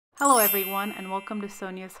Hello everyone and welcome to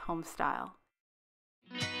Sonia's Homestyle.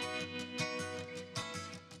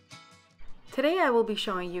 Today I will be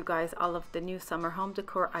showing you guys all of the new summer home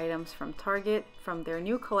decor items from Target from their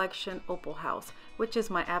new collection Opal House, which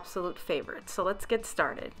is my absolute favorite. So let's get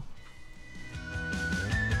started.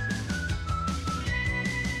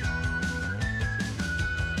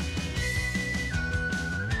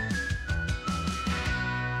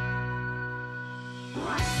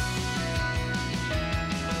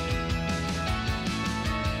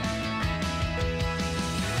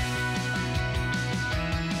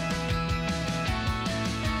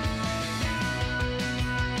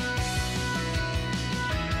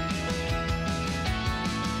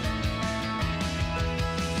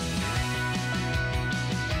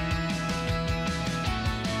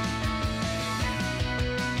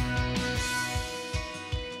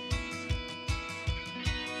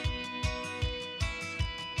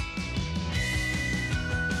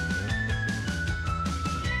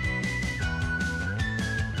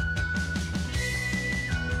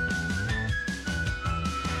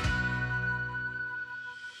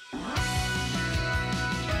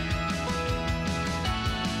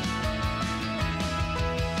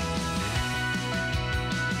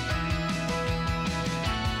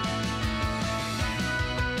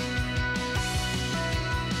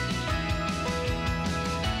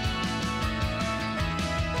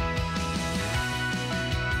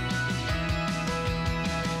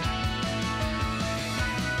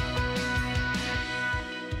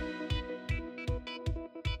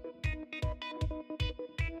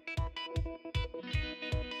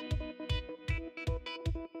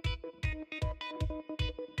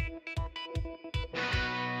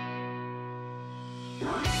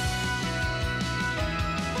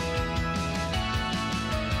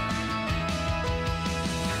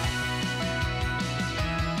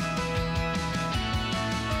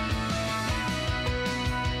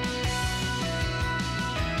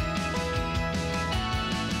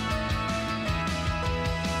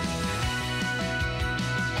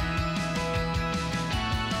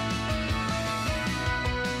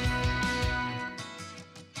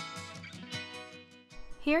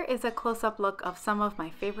 Here is a close-up look of some of my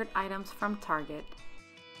favorite items from Target.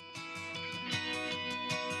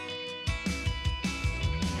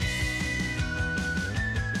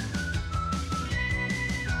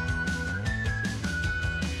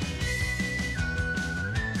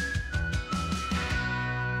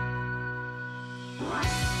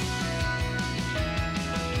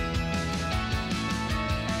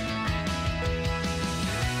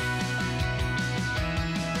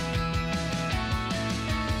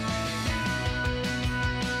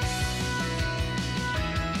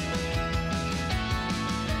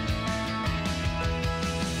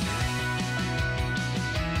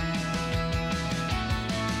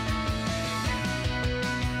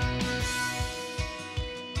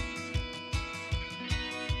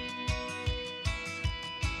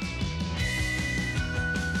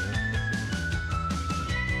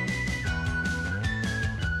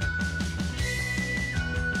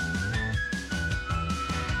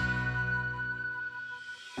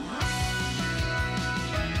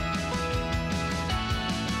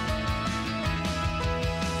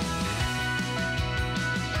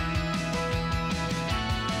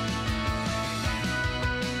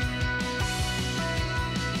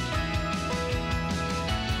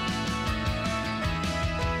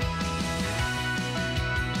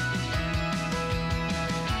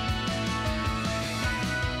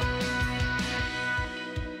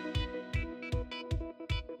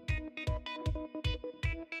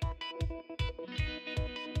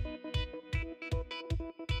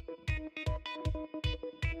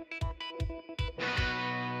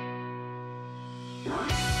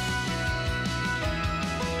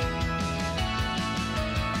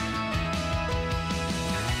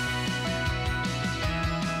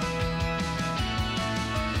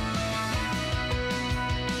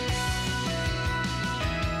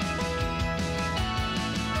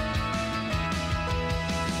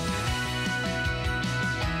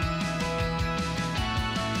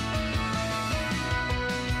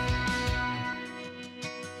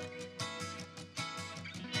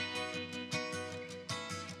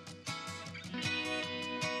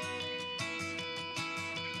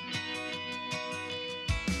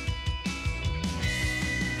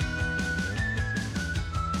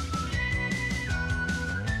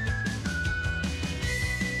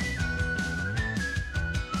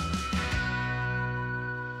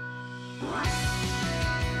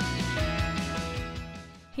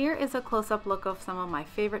 Here is a close-up look of some of my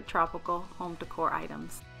favorite tropical home decor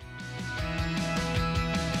items.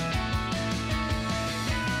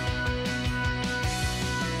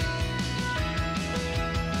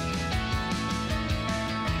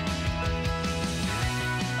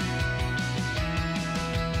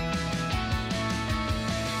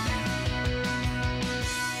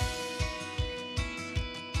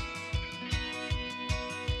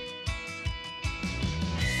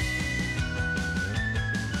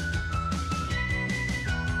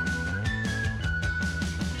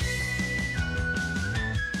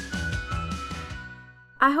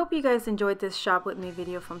 I hope you guys enjoyed this shop with me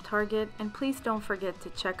video from Target, and please don't forget to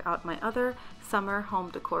check out my other summer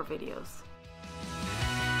home decor videos.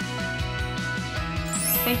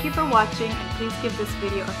 Thank you for watching, and please give this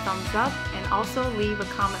video a thumbs up and also leave a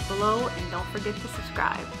comment below, and don't forget to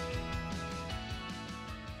subscribe.